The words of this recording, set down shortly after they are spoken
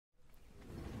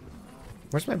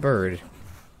Where's my bird?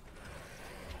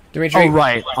 Dimitri. Oh,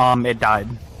 right. It died.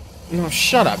 No,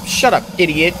 shut up. Shut up,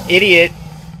 idiot. Idiot.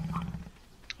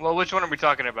 Well, which one are we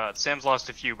talking about? Sam's lost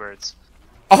a few birds.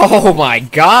 Oh my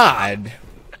god.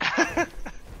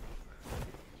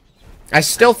 I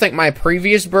still think my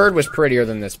previous bird was prettier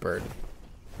than this bird.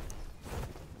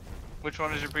 Which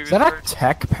one is your previous Is that bird? a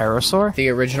tech parasaur? The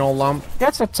original lump.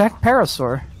 That's a tech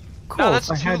parasaur. Cool. No, that's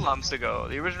if I two had- lumps ago.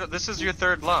 The original. This is your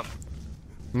third lump.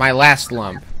 My last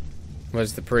lump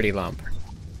was the pretty lump.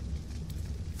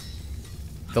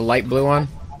 The light blue one?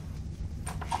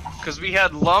 Because we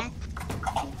had lump,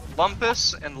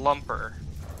 lumpus, and lumper.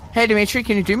 Hey, Dimitri,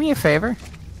 can you do me a favor?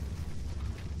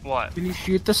 What? Can you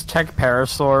shoot this tech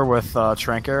parasaur with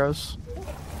trank arrows?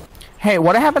 Hey,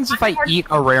 what happens if I eat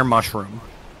a rare mushroom?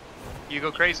 You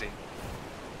go crazy.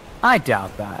 I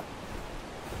doubt that.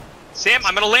 Sam,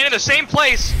 I'm gonna land in the same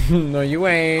place! No, you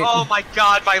ain't. Oh my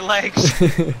god, my legs!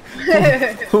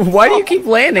 Why do you keep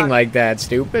landing like that,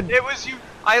 stupid? It was you.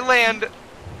 I land.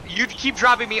 You keep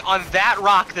dropping me on that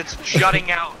rock that's jutting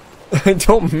out. I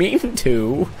don't mean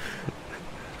to.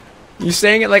 You're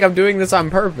saying it like I'm doing this on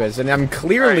purpose, and I'm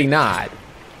clearly not.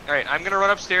 Alright, I'm gonna run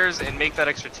upstairs and make that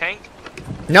extra tank.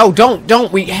 No,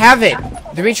 don't. We have it.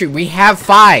 Dimitri, we have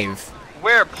 5.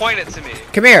 Where? Point it to me.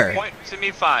 Come here. Point to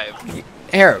me 5.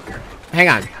 Here. Hang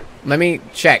on. Let me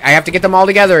check. I have to get them all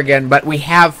together again, but we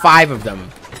have 5 of them.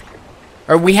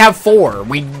 Or we have 4.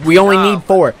 We only need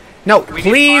 4. No, We need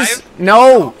please. 5?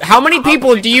 No. How many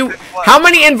people do you... How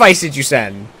many invites did you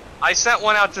send? I sent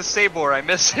one out to Sabor, I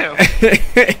miss him.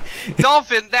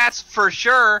 Dolphin, that's for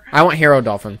sure. I want Hero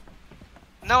Dolphin.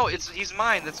 No, he's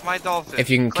mine. That's my dolphin. If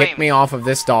you can Claim kick me off of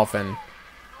this dolphin.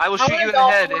 I will I shoot want you in a the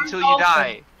head dolphin. until you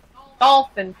die.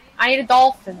 Dolphin. I need a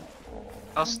dolphin.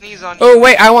 I'll sneeze on you. Oh,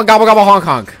 wait. I want Gobble Gobble Honk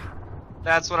Honk.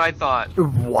 That's what I thought.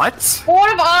 What?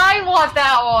 What if I want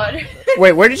that one?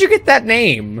 Wait, where did you get that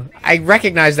name? I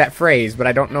recognize that phrase, but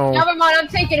I don't know. Never mind, I'm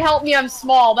taking help me, I'm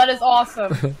small. That is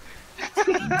awesome.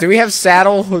 Do we have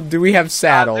saddle? Do we have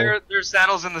saddle? There's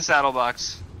saddles in the saddle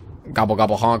box. Gobble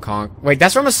Gobble Honk Honk. Wait,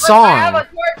 that's from a Look, I have a song.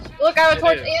 torch. Look, I have a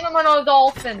torch is. and I'm on a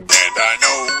dolphin. And I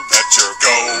know that you're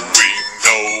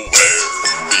going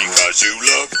nowhere because you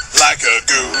look like a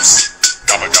goose.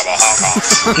 Gobba gobba honk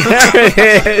honk.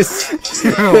 There it is.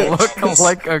 You look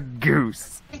like a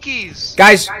goose. Pinkies.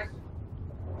 Guys,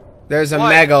 there's a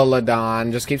What?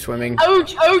 megalodon. Just keep swimming.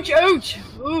 Ouch, ouch, ouch.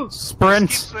 Ooh. Sprint,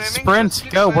 Just keep swimming, sprint, just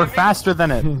keep go. We're swimming. faster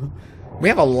than it. We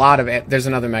have a lot of it. There's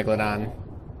another megalodon.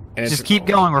 And Just keep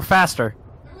going. We're faster.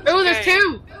 Ooh, there's Okay.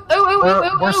 2. Ooh, ooh, ooh,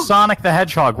 ooh, We're ooh. Sonic the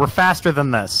Hedgehog. We're faster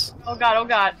than this. Oh god, oh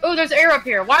god. Ooh, there's air up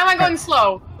here. Why am I going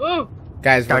slow? Ooh.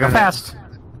 Guys, we're Gotta go gonna... fast.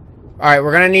 Alright,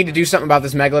 we're gonna need to do something about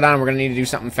this megalodon. We're gonna need to do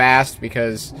something fast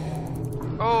because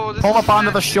Oh, this Pull is up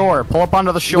onto the fast. shore. Pull up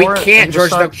onto the shore. can't, and just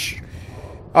George, start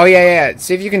oh yeah.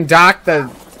 See if you can dock the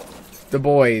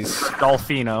boys.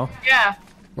 Dolphino. Yeah.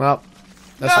 Well,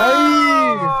 that's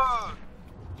Oh!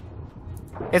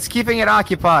 It's keeping it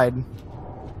occupied.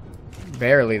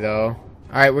 barely though.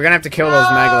 Alright, we're gonna have to kill those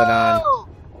megalodon.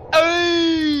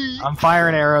 Hey! I'm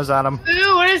firing arrows at him.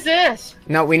 Ooh, what is this?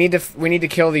 No, we need to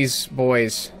kill these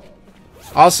boys.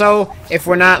 Also, if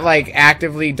we're not like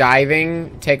actively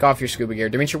diving, take off your scuba gear.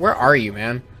 Dimitri, where are you,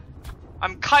 man?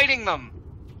 I'm kiting them.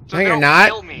 So No, they you're don't not.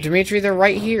 kill me. Dimitri, they're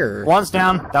right here. One's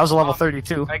down. That was a level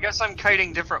 32. I guess I'm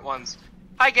kiting different ones.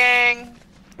 Hi, gang.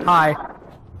 Hi.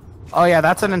 Oh yeah,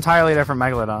 that's an entirely different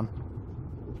megalodon.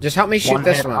 Just help me shoot One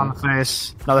this hit on one. the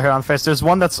face. Another hit on the face. There's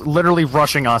one that's literally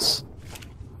rushing us.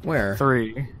 Where?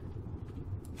 3.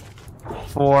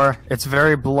 4. It's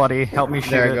very bloody. Help me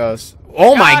shoot There it. it goes.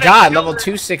 Oh my Got it, god, killed level it.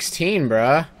 216,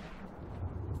 bruh.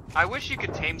 I wish you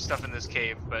could tame stuff in this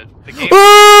cave, but the game.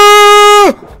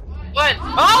 What?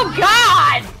 Oh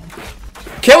god!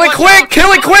 Kill it quick! Kill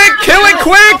it quick! Kill it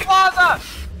quick! Plaza!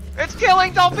 It's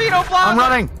killing Dolphino Plaza! I'm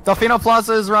running. Delfino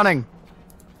Plaza is running.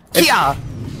 Kia!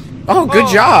 Oh, good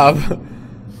Whoa. job.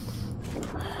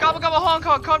 Gobble gobble Hong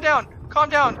Kong, calm down, calm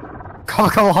down.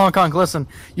 Gobble Hong Kong. Listen,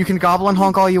 you can gobble and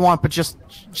honk all you want, but just.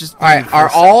 Alright, are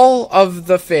all of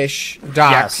the fish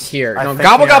docked Yes, here? I No, think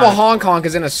Gobble we Gobble are. Hong Kong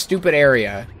is in a stupid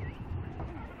area.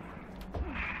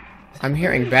 I'm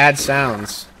hearing bad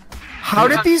sounds. How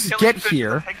did these Killing get fish with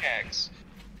here? a pickaxe.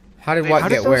 How did How what How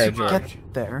get did where, those George?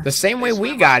 get there? The same way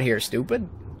we got here, stupid.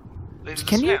 They just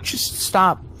Can you swim. just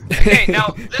stop? Okay, now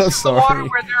this I'm is the water sorry.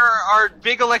 where there are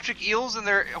big electric eels and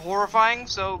they're horrifying,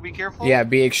 so be careful. Yeah,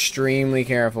 be extremely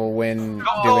careful when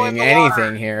Don't go in doing the water.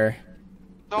 anything here.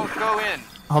 Don't go in.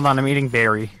 Hold on, I'm eating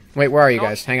berry. Wait, where are you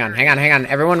guys? Hang on.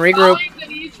 Everyone regroup. Following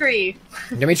Dimitri.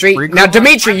 Dimitri, Regroup. now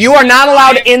Dimitri, you are not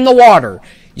allowed in the water.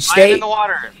 You I'm stay. in the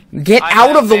water. Get I'm out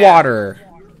in of the there. water.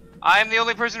 I'm the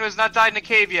only person who has not died in a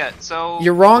cave yet, so...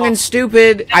 You're wrong and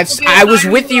stupid. I was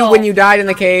with you when you died in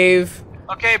the cave.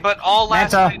 Okay, but all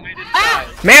last Manta. night I didn't die.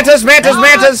 Mantas, mantas,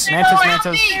 mantas!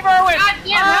 Mantis. Steve Irwin! God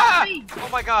damn, Ah! help me. Oh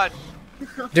my god.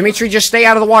 Dimitri, just stay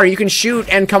out of the water. You can shoot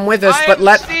and come with us, but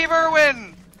let... Steve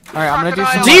Irwin! Alright, I'm gonna do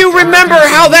some... Do you remember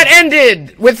how that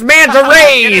ended? With manta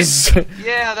rays!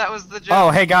 Yeah, that was the joke.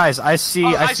 Oh, hey guys, I see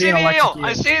I an see the electric eel!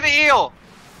 I see the eel!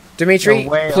 Dimitri, You're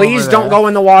way please over don't there. go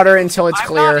in the water until it's I'm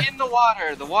clear. not in the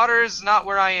water. The water is not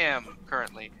where I am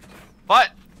currently. But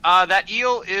that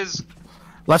eel is...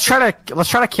 Let's try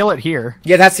to kill it here.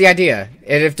 Yeah, that's the idea.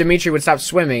 And if Dimitri would stop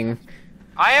swimming...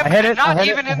 I am I hit it, I not hit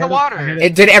it, even I in hit the it, I water. hit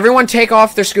it. Did everyone take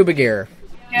off their scuba gear?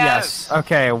 Yes.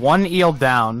 Okay, one eel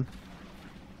down.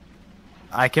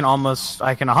 I can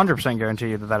 100% guarantee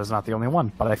you that that is not the only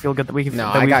one, but I feel good that we No,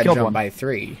 that I we've got killed jumped one. by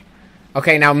 3.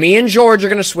 Okay, now me and George are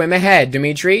gonna swim ahead.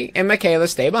 Dimitri and Michaela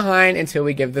stay behind until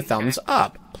we give the thumbs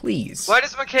up. Please. Why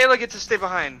does Michaela get to stay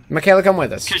behind? Michaela, come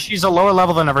with us. Because she's a lower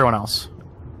level than everyone else.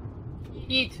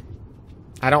 Eat.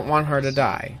 I don't want her to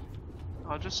die.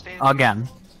 I'll just stand Again.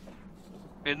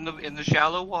 in the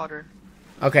shallow water.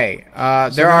 Okay,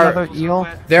 Is there another are... eel.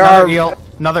 There Another are... eel.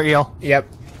 Another eel. Yep.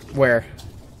 Where?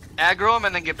 Aggro him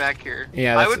and then get back here.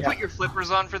 Yeah, I that's- would put your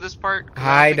flippers on for this part. 'cause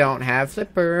I think- don't have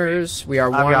flippers. We are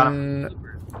I've got one...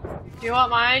 Do you want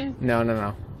mine? No, no,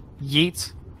 no.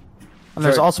 Yeet. And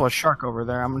there's Sure. also a shark over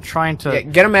there. I'm trying to... Yeah,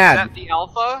 get him Is mad. that the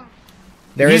alpha?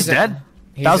 There He's is a- dead.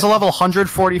 he's That was a- a level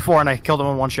 144 and I killed him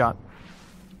in one shot.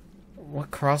 What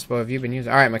crossbow have you been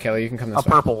using? Alright, Michaela, you can come this A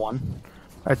way. purple one.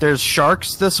 Alright, there's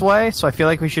sharks this way, so I feel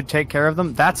like we should take care of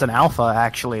them. That's an alpha,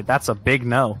 actually. That's a big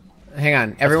no. Hang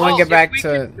on. Everyone Well, get back if we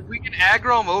to... Can, if we can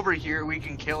aggro him over here, we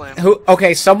can kill him. Who?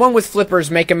 Okay, someone with flippers,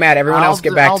 make him mad. Everyone else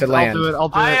get back to land. I'll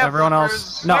do I it. have Everyone else.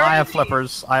 flippers. No, Where I have is he?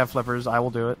 flippers. I have flippers. I will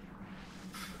do it.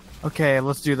 Okay,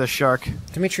 let's do the shark.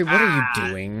 Dimitri, what are you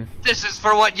doing? This is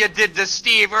for what you did to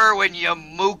Steve Irwin, you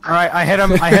mook. Alright, I hit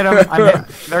him. I hit him.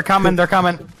 They're coming. They're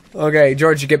coming. Okay,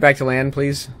 George, you get back to land,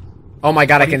 please. Oh my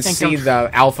god, I do you can think see of- the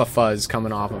alpha fuzz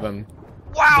coming off of him.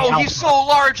 Wow, he's so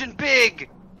large and big.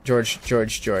 George.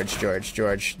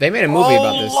 They made a movie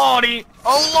about this. lordy!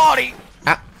 Oh lordy!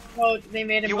 Oh, they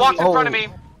made a You movie. walked in front of me.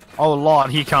 Oh lord,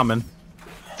 he coming.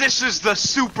 This is the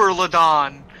Super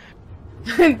Ladon.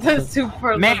 The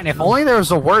super. Man, if only there was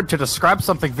a word to describe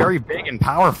something very big and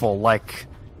powerful, like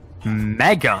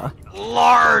mega.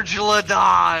 Large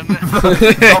Ladon.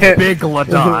 The big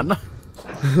Ladon.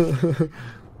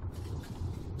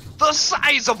 The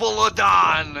sizable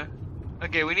Ladon.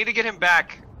 Okay, we need to get him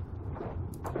back.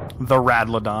 The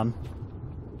Radlodon.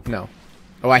 No.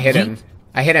 Oh, I hit him.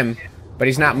 I hit him, but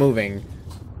he's not moving.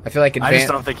 I feel like I just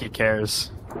don't think he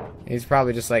cares. He's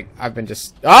probably just like, I've been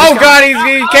just... Oh god, he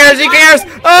cares, he cares!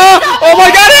 Oh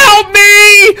my god, help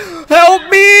me!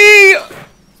 Help me!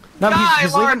 No, Die,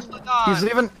 he's large leaving. Ladon. He's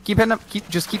leaving. Keep hitting him.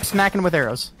 Just keep smacking with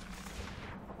arrows.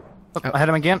 Oh, I hit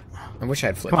him again. I wish I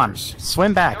had Come on, flippers.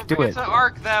 swim back. Don't Do forget it. to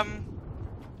arc them.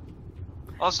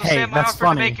 Also, Hey, Sam, I that's offered to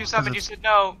funny, make you some, 'cause and you it's- said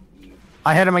no.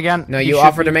 I hit him again. No, He you should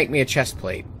offered be- to make me a chest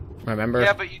plate. Remember?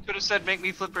 Yeah, but you could have said make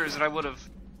me flippers, and I would have.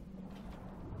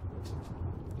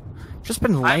 Just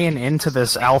been laying into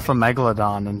this alpha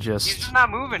megalodon and He's just. just not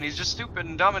moving. He's just stupid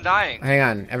and dumb and dying. Hang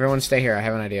on, everyone stay here. I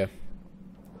have an idea.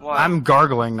 What? I'm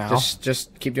gargling now.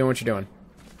 Just keep doing what you're doing.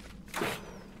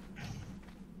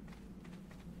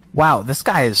 Wow, this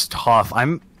guy is tough. I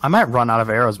might run out of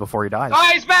arrows before he dies.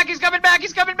 Oh, he's back! He's coming back!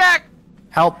 He's coming back!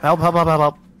 Help! Help! Help! Help! Help!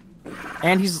 Help!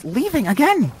 And he's leaving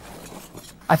again.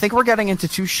 I think we're getting into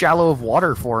too shallow of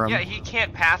water for him. Yeah, he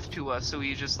can't path to us, so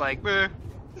he's just like, meh.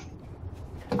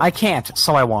 I can't,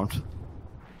 so I won't.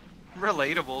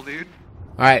 Relatable, dude.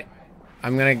 All right,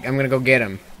 I'm gonna go get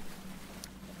him.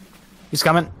 He's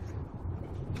coming.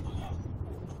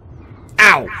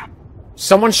 Ow!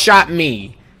 Someone shot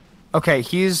me. Okay,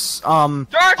 he's George, on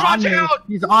watch me. out!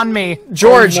 He's on me.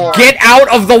 George, Oh, Lord. get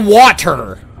out of the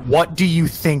water! What do you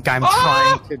think I'm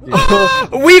Oh! trying to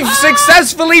do? We've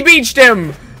successfully beached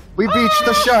him. We beached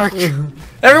the shark.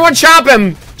 Everyone, chop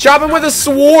him! Chop him with a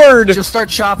sword. Just start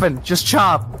chopping. Just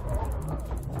chop.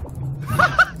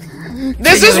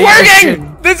 This King is of the working.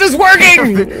 ocean. This is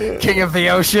working. King of the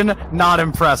ocean, not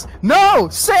impressed. No,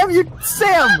 Sam, you Gobble,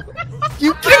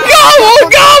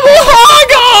 gobble,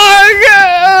 hog,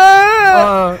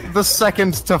 hog. the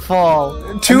second to fall.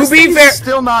 To And this be thing's fair,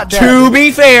 still not dead. To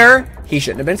be fair, he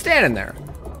shouldn't have been standing there.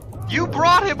 You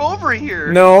brought him over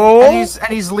here! No. And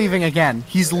he's leaving again.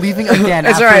 He's leaving again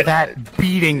It's after alright. that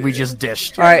beating we just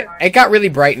dished. All right, it got really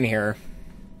bright in here.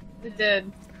 It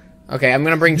did. Okay, I'm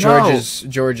gonna bring No.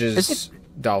 George's Is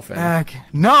dolphin. Okay.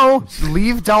 No,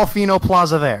 leave Delfino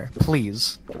Plaza there,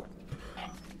 please.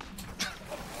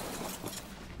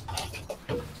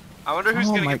 I wonder who's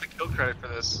Oh gonna my- get the kill credit for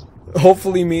this.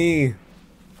 Hopefully me.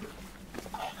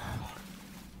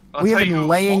 I'll We have tell you been who-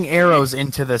 laying arrows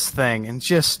into this thing, and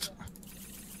just...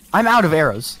 I'm out of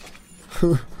arrows.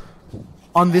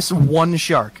 On this one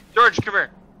shark. George, come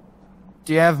here.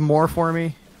 Do you have more for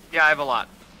me? Yeah, I have a lot.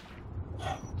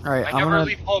 Alright, I I'm never gonna...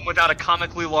 leave home without a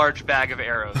comically large bag of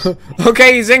arrows.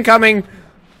 Okay, he's incoming.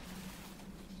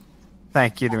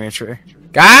 Thank you, Dimitri.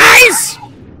 Guys!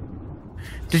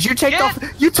 Did you take Yeah.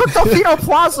 You took Delfino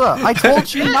Plaza! I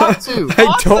told you not to! I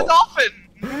Lost the don't.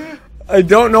 dolphin! I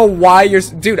don't know why you're.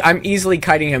 Dude, I'm easily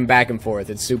kiting him back and forth.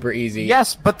 It's super easy.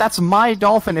 Yes, but that's my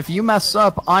dolphin. If you mess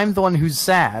up, I'm the one who's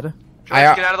sad.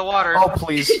 George, get out of the water. Oh,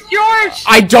 please. George!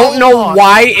 I don't know on.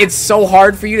 why it's so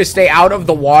hard for you to stay out of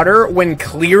the water when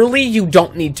clearly you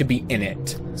don't need to be in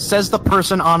it. Says the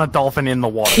person on a dolphin in the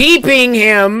water. Keeping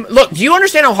him. Look, do you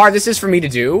understand how hard this is for me to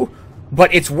do?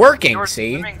 But it's working, George,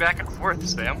 see? swimming back and forth,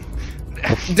 Sam.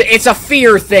 It's a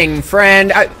fear thing,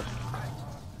 friend.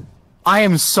 I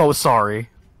am so sorry.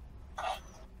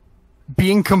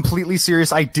 Being completely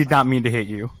serious, I did not mean to hit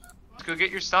you. Let's go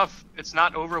get your stuff. It's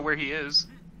not over where he is.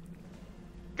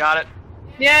 Got it.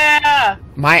 Yeah!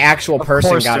 My actual Of person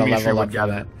course got a Dimitri level would up get for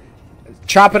that.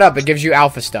 Chop it up. It gives you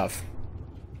alpha stuff.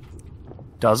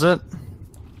 Does it?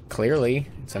 Clearly.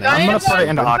 It's an I'm alpha. gonna put it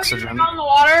into Put oxygen. it on the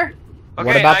water. Okay,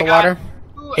 What about I the got water?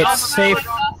 two It's alpha safe.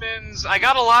 dolphins. I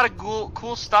got a lot of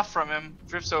cool stuff from him.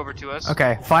 Drifts over to us.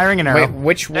 Okay, firing an arrow. Wait,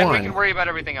 which Then we can one? worry about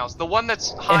everything else. The one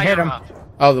that's higher hit him. up.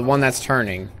 Oh, the one that's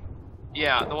turning.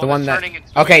 Yeah, the one one, that- that's turning. and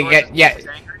okay, swimming towards yeah, us.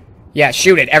 yeah. Yeah,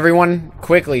 shoot it. Everyone,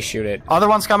 quickly shoot it. Other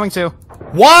one's coming too.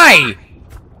 Why?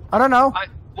 I don't know.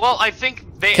 Well, I think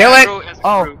they Kill it! aggro as a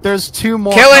Oh, group. there's two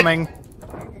more Kill it! coming.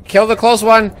 Kill the close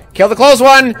one. Kill the close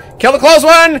one. Kill the close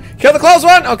one. Kill the close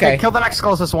one. Okay. Kill the next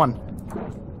closest one.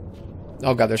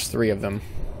 Oh god, there's 3 of them.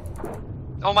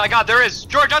 Oh my God, there is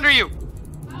George under you.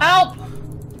 Help!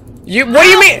 You? What do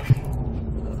you mean?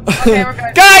 Okay, we're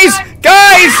good. Guys!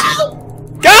 Guys!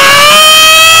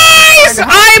 Guys!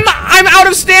 I'm out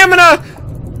of stamina.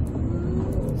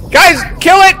 Guys,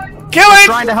 kill it! Kill it!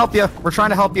 Trying to help you. We're trying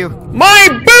to help you. My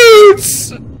boots!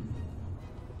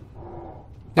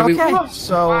 Did we- Okay,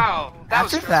 so Wow, that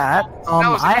was after that, stressful. That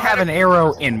was I have an incredible.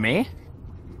 arrow in me.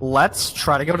 Let's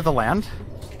try to go to the land.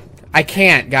 I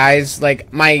can't, guys.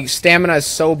 Like, my stamina is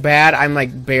so bad, I'm,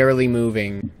 like, barely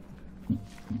moving.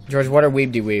 George, what are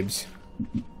weebdy weebs?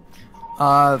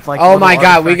 Like Oh little my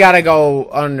god, we artifact- gotta go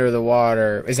under the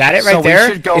water. Is that it right So we there?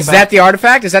 should go Is back- that the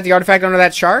artifact? Is that the artifact under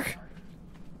that shark?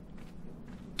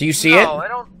 Do you see No, it? I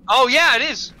don't. Oh yeah, it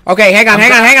is. Okay, hang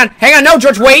on. No,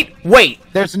 George, wait.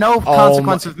 There's no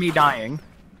consequence of me dying.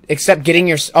 Except getting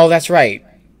your... Oh, that's right.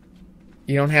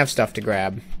 You don't have stuff to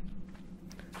grab.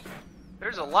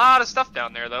 There's a lot of stuff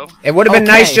down there, though. It would have been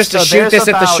nice just to so shoot there's this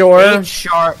at the about shore.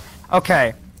 8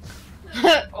 Okay.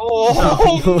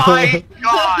 Oh my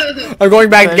God! I'm going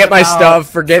back to There's get my about- stuff.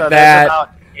 Forget so that. There's about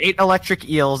 8 electric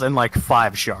eels and like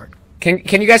 5 shark. Can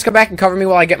you guys come back and cover me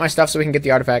while I get my stuff so we can get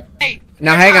the artifact? Hey,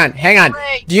 Now hang on.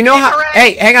 Ray. Do you know how? Ray.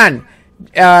 Hey, hang on.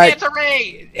 It's a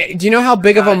ray. Do you know how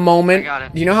big of a moment? I got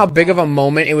it. Do you know how big of a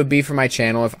moment it would be for my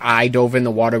channel if I dove in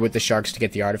the water with the sharks to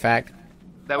get the artifact?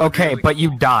 That would be Okay, really but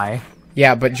you die.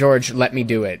 Yeah, but George, let me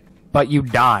do it. But you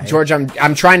die. George,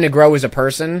 I'm trying to grow as a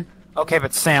person, Okay,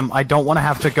 but Sam, I don't want to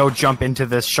have to go jump into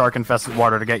this shark-infested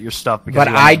water to get your stuff. Because but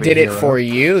you wanna I be a did it hero. for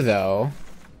you though.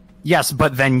 Yes,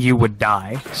 but then you would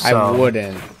die. So. I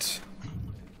wouldn't.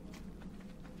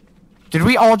 Did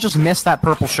we all just miss that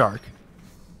purple shark?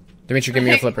 Dimitri, give me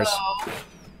your flippers.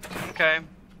 Okay.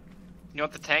 You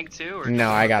want the tank too? Or No,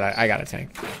 I got a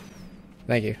tank.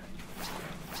 Thank you.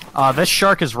 This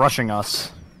shark is rushing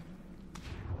us.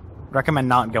 Recommend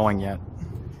not going yet.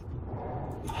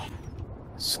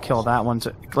 Let's kill that one.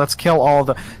 Let's kill all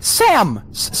the... Sam!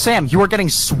 Sam, you are getting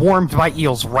swarmed by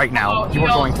eels right now. Oh, you are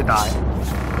eels. going to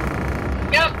die.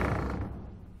 Yep.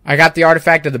 I got the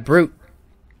artifact of the brute.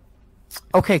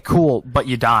 Okay, cool, but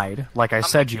you died, like I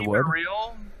said you Keep it would.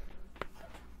 real.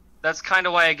 That's kind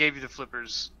of why I gave you the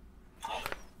flippers.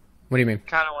 What do you mean?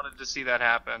 Kind of wanted to see that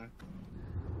happen.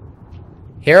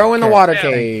 Hero in the Okay. water Yeah.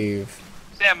 cave.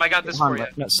 Sam, I got this Hold for on,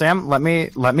 you. no, Sam, let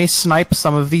me snipe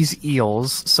some of these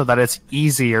eels so that it's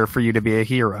easier for you to be a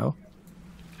hero.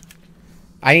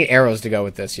 I need arrows to go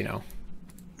with this, you know.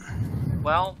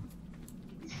 Well,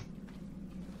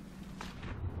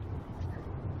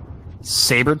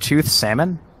 Saber-tooth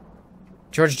salmon?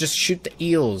 George, just shoot the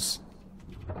eels.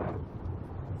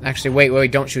 Actually,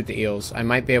 wait, don't shoot the eels. I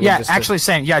might be able Yeah, just actually,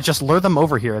 Sam, yeah, just lure them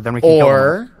over here, then we can kill them.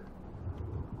 Or...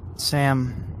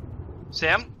 Sam...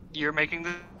 Sam, you're making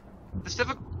this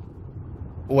difficult.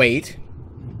 Wait.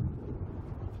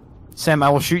 Sam, I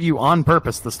will shoot you on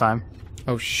purpose this time.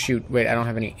 Oh shoot! Wait, I don't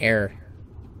have any air.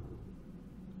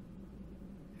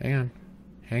 Hang on.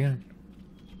 Hang on.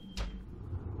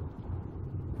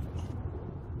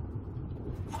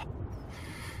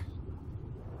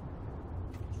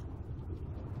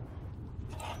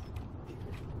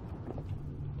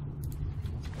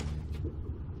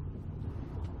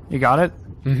 You got it?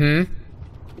 Mm-hmm.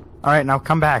 Alright, now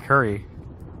come back, hurry.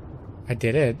 I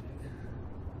did it.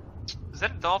 Is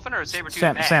that a dolphin or a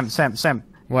saber-toothed Sam.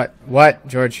 What? What,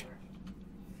 George?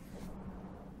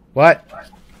 What?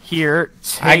 Here,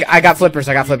 take... I got flippers.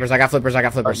 I got flippers. Oh,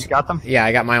 you got them? Yeah,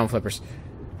 I got my own flippers.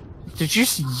 Did you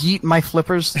just yeet my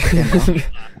flippers?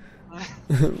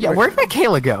 Yeah, where'd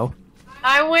Michaela go?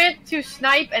 I went to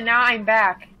snipe and now I'm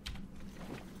back.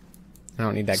 I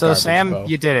don't need that. So garbage Sam, bow.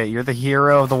 you did it. You're the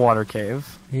hero of the water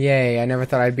cave. Yay! I never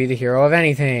thought I'd be the hero of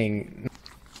anything.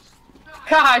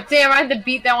 God damn, I had to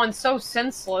beat that one so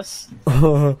senseless.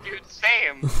 Dude,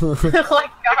 same. Like, Giving me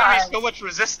God. so much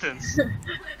resistance.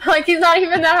 Like, he's not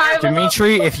even that high of a level.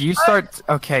 Dimitri, if you start...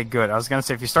 Okay, good. I was gonna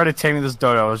say, if you started taming this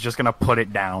dodo, I was just gonna put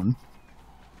it down.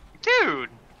 Dude.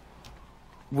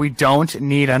 We don't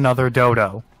need another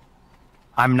dodo.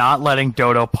 I'm not letting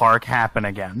Dodo Park happen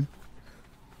again.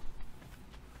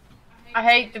 I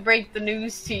hate to break the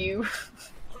news to you,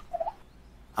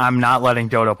 I'm not letting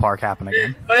Dodo Park happen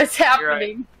again. but it's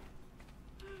happening.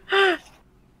 That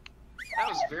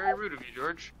was very rude of you,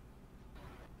 George.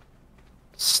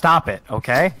 Stop it,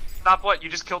 okay? Stop what? You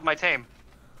just killed my tame.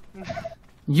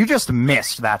 You just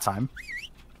missed that time.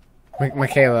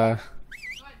 Michaela,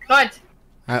 What?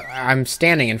 I'm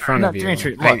standing in front No, of you.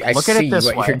 Dimitri, look, I look at see it this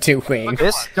what way. you're doing.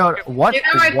 This dodo...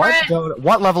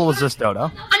 What level is this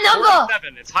dodo? Another!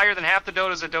 7. It's higher than half the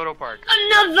dodos at Dodo Park.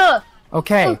 Another!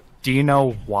 Okay, do you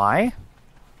know why?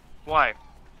 Why?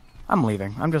 I'm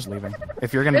leaving. I'm just leaving.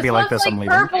 If you're gonna This be like looks this, I'm like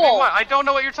leaving. purple. What? I don't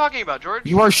know what you're talking about, George.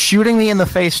 You are shooting me in the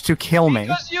face to kill me.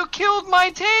 Because you killed my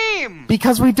tame!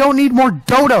 Because we don't need more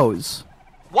dodos!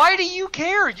 Why do you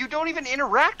care? You don't even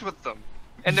interact with them.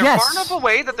 And they're Yes. far enough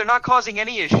away that they're not causing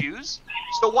any issues.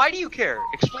 So why do you care?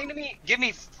 Explain to me. Give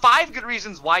me 5 good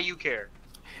reasons why you care.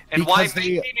 And why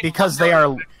Because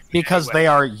they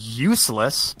are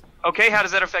useless. Okay, how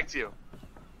does that affect you?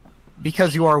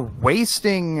 Because you are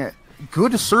wasting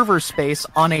good server space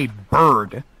on a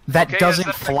bird that Okay, doesn't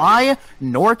does that affect fly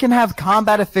nor can have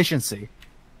combat efficiency.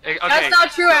 Okay, That's not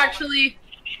true, actually.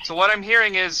 So what I'm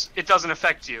hearing is it doesn't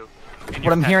affect you. in your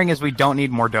What I'm pet. hearing is we don't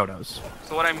need more dodos.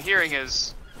 So what I'm hearing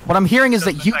is What I'm hearing is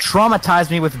that you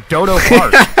traumatized me with Dodo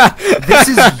Park. This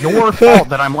is your fault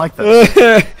that I'm like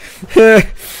this.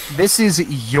 This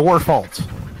is your fault.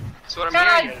 so what I'm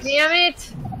God hearing is damn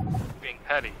it! being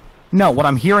petty. No, what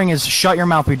I'm hearing is shut your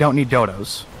mouth, we don't need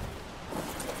dodos.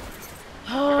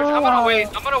 I'm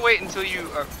gonna wait until you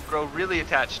grow really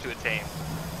attached to a tame.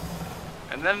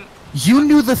 And then You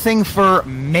knew the thing for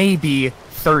maybe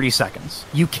 30 seconds.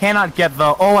 You cannot get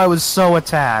the, oh, I was so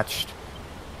attached.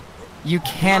 You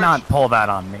cannot pull that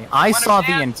on me. I saw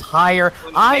the entire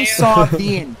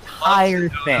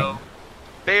thing.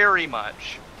 very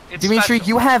much. It's Dimitri, special.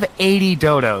 you have 80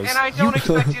 dodos. And I don't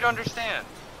expect you to understand.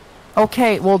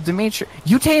 Okay, well, Dimitri,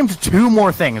 you tamed 2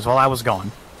 more things while I was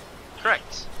gone.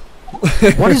 Correct.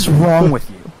 What is wrong with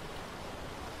you?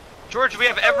 George, we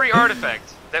have every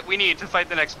artifact that we need to fight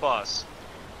the next boss.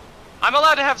 I'm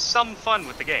allowed to have some fun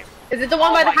with the game. Is it the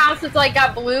one by the house that's like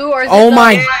got blue, or is Oh it the...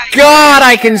 my god,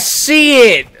 I can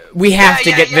see it! We have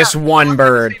to get this one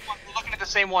bird. We're looking at the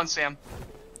same one, Sam.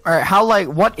 Alright, how, like,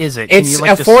 what is it? Can It's you,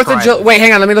 like, a 4th of describe July. it? Wait,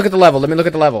 hang on, let me look at the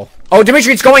level. Oh,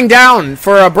 Dimitri, it's going down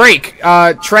for a break.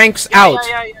 Trank's out.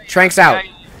 yeah. Trank's out.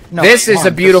 No, This come is on,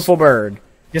 a beautiful bird.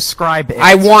 Describe it.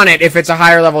 I want it if it's a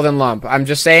higher level than Lump. I'm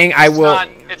just saying I will...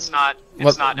 It's not.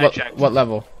 I checked. What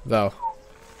level, though?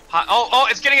 Oh,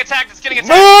 it's getting attacked. It's getting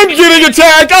attacked. I'm getting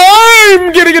attacked!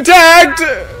 I'm getting attacked!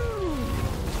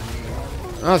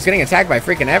 Oh, it's getting attacked by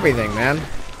freaking everything, man.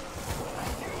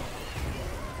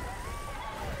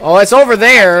 Oh, it's over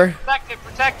there. Protect it.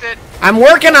 Protect it. I'm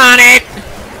working on it!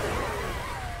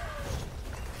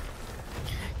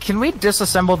 Can we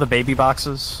disassemble the baby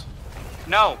boxes?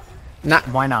 No,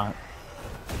 Why not?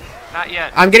 not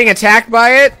yet. I'm getting attacked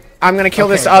by it. I'm gonna kill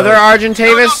this Okay, other but- No,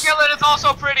 Argentavis. don't kill it. It's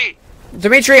also pretty.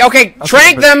 Dimitri, okay,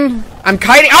 trank but- them! I'm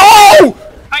kiting- Oh!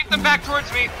 Kite them back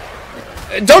towards me.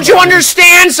 Don't you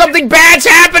understand? Something bad's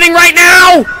happening right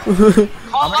now!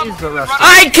 Call gonna Lump use to the you. rest Run of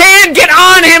I can't get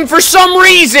on him for some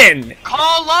reason!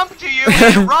 Call Lump to you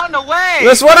and run away.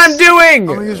 That's what I'm doing!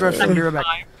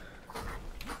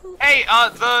 Hey,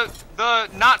 the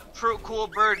not cool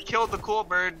bird killed the cool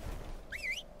bird.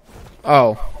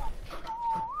 Oh.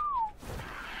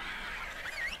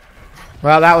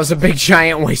 Well, that was a big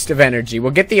giant waste of energy.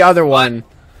 We'll get the other one.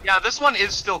 Yeah, this one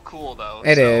is still cool though.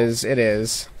 It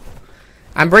is.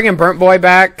 I'm bringing Burnt Boy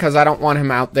back because I don't want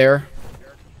him out there.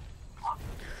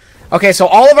 Okay, so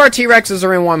all of our T-Rexes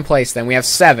are in one place then. We have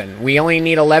 7. We only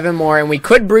need 11 more, and we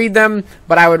could breed them,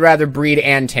 but I would rather breed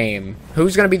and tame.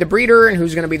 Who's going to be the breeder, and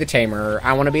who's going to be the tamer?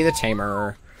 I want to be the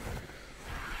tamer.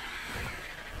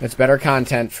 It's better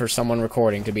content for someone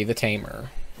recording to be the tamer.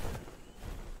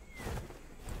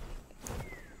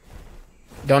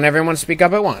 Don't everyone speak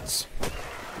up at once.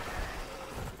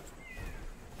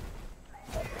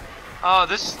 Oh,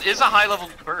 this is a high-level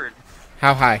bird.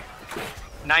 How high?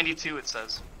 92, it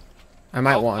says. I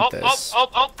might want this.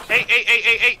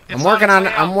 Hey. I'm working on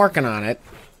it. I'm working on it.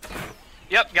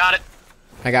 Yep, got it.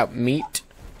 I got meat.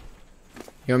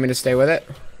 You want me to stay with it?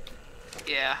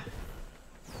 Yeah.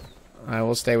 I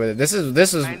will stay with it.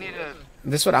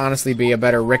 This would honestly be a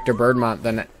better Richter Birdmont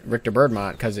than Richter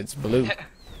Birdmont because it's blue.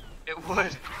 It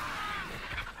would.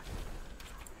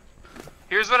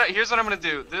 Here's what I'm gonna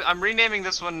do. I'm renaming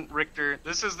this one Richter.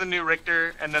 This is the new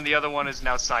Richter, and then the other one is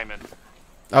now Simon.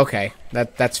 Okay,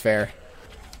 that's fair.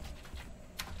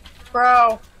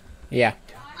 Bro. Yeah.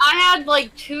 I had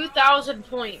like 2,000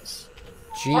 points.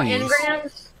 For Jeez.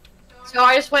 engrams. So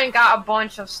I just went and got a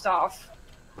bunch of stuff.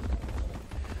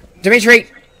 Dimitri.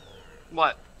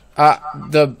 What?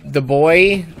 The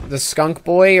boy, the skunk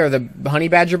boy or the honey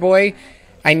badger boy,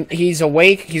 he's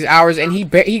awake. He's hours, and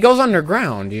he goes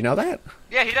underground. You know that?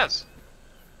 Yeah, he does.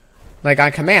 Like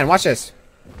on command. Watch this.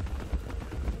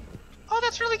 Oh,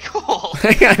 that's really cool.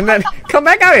 And then come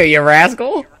back out here, you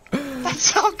rascal.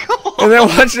 That's so cool. And then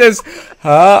watch this.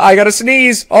 I gotta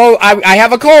sneeze. Oh, I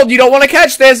have a cold. You don't want to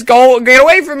catch this. Get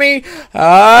away from me.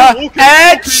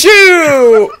 Achoo!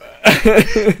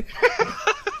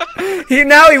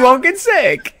 Now he won't get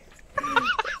sick.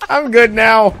 I'm good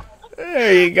now.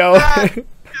 There you go.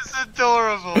 It's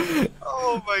adorable.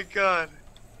 Oh my god.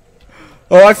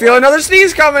 Oh, I feel another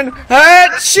sneeze coming.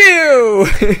 Achoo!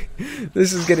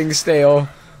 This is getting stale.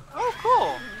 Oh,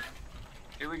 cool.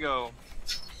 Here we go.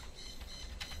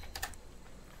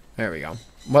 There we go.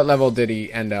 What level did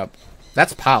he end up?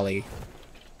 That's Polly.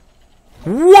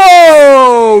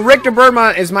 Whoa! Richter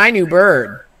Birdmont is my new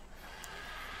bird.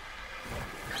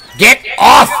 Get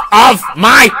off of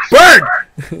my bird!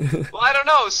 Well, I don't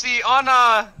know. See, on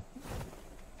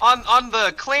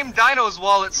the claim dinos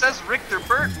wall, it says Richter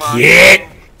Birdmont. Get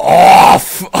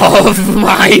off of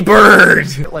my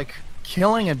bird! Like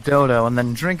killing a dodo and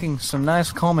then drinking some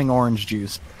nice calming orange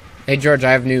juice. Hey George,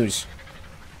 I have news.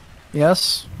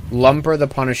 Yes? Lumper the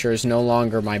Punisher is no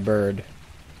longer my bird.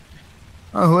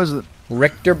 Oh, who is it?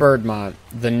 Richter Birdmont,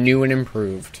 the new and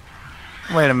improved.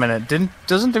 Wait a minute.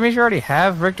 Doesn't Dimitri already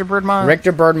have Richter Birdmont?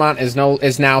 Richter Birdmont is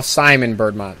now Simon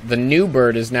Birdmont. The new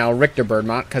bird is now Richter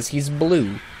Birdmont because he's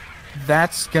blue.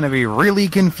 That's gonna be really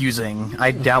confusing.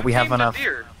 I doubt we have Named a enough.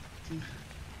 deer.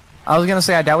 I was gonna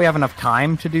say I doubt we have enough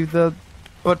time to do the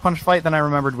foot punch fight. Then I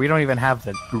remembered we don't even have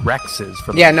the Rexes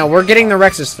for. Yeah, no, we're getting the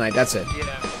Rexes tonight. That's it. Yeah.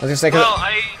 I was gonna say. Well,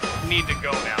 I need to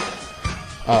go now.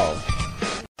 Oh.